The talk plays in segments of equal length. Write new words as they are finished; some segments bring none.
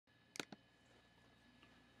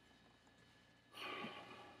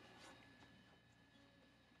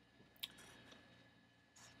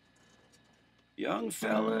Young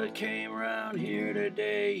fella came round here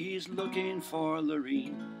today, he's looking for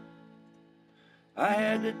Laureen. I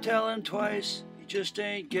had to tell him twice, he just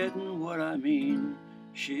ain't getting what I mean.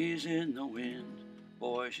 She's in the wind,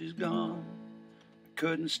 boy, she's gone. I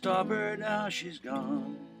couldn't stop her, now she's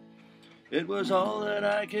gone. It was all that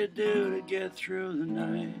I could do to get through the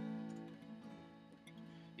night.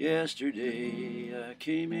 Yesterday I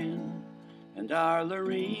came in, and our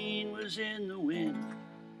Laureen was in the wind.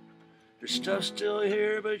 Her stuff's still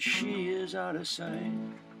here, but she is out of sight.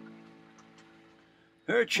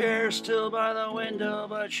 Her chair's still by the window,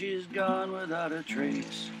 but she's gone without a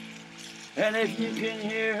trace. And if you can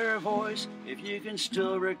hear her voice, if you can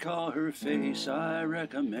still recall her face, I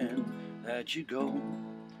recommend that you go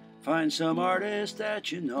find some artist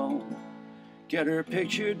that you know. Get her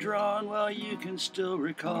picture drawn while you can still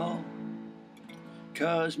recall.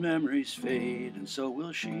 'Cause memories fade and so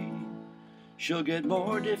will she. She'll get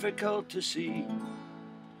more difficult to see,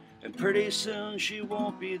 and pretty soon she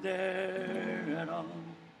won't be there at all.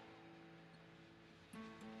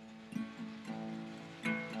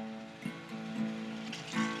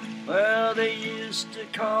 Well, they used to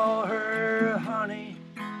call her Honey,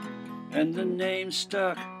 and the name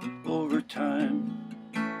stuck over time.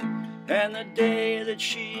 And the day that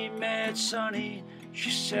she met Sonny,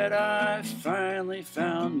 she said, I finally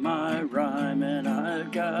found my rhyme. And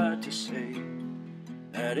I've got to say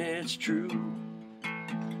that it's true.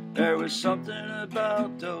 There was something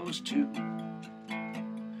about those two.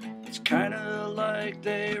 It's kind of like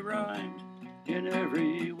they rhymed in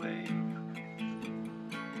every way.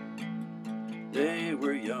 They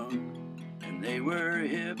were young and they were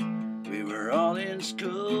hip. We were all in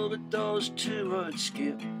school, but those two would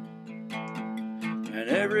skip. And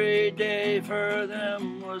every day for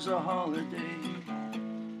them was a holiday.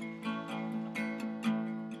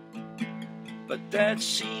 But that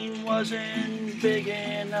scene wasn't big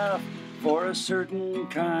enough for a certain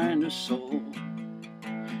kind of soul.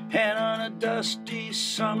 And on a dusty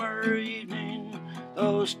summer evening,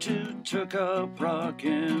 those two took up rock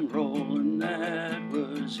and roll, and that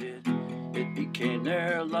was it. It became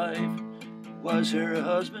their life. It was her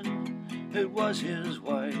husband, it was his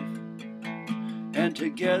wife. And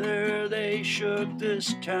together they shook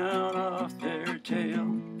this town off their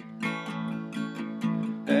tail.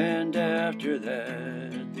 And after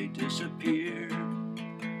that they disappeared.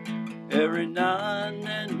 Every now and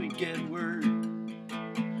then we'd get word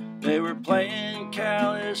they were playing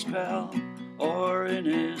Kalispell or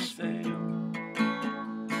Innisfail.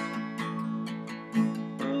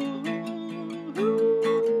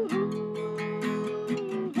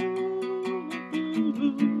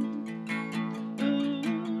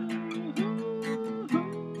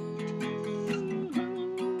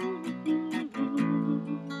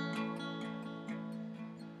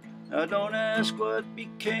 Now don't ask what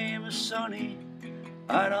became of Sonny,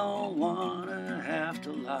 I don't wanna have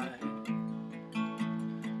to lie.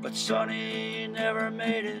 But Sonny never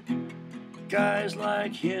made it, guys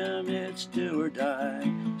like him it's do or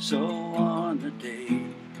die. So on the day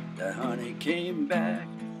that Honey came back,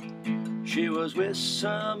 she was with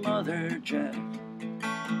some other jack.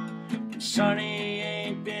 And Sonny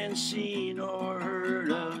ain't been seen or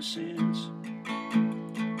heard of since.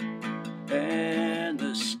 And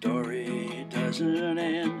the story doesn't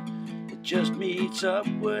end, it just meets up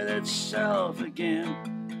with itself again,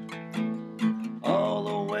 all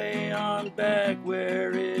the way on back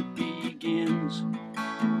where it begins.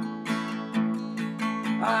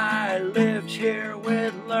 I lived here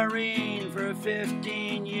with Laureen for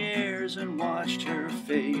 15 years and watched her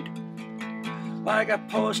fade, like a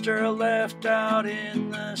poster left out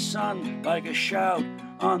in the sun, like a shout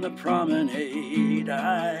on the promenade.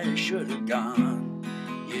 I should have gone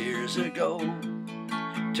years ago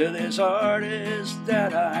to this artist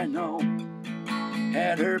that I know.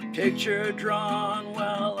 Had her picture drawn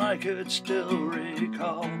while I could still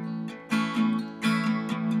recall.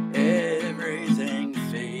 Everything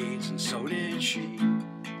fades and so did she.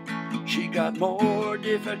 She got more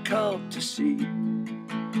difficult to see,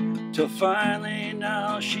 till finally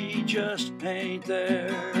now she just ain't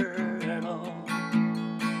there at all.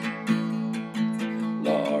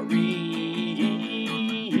 Laureen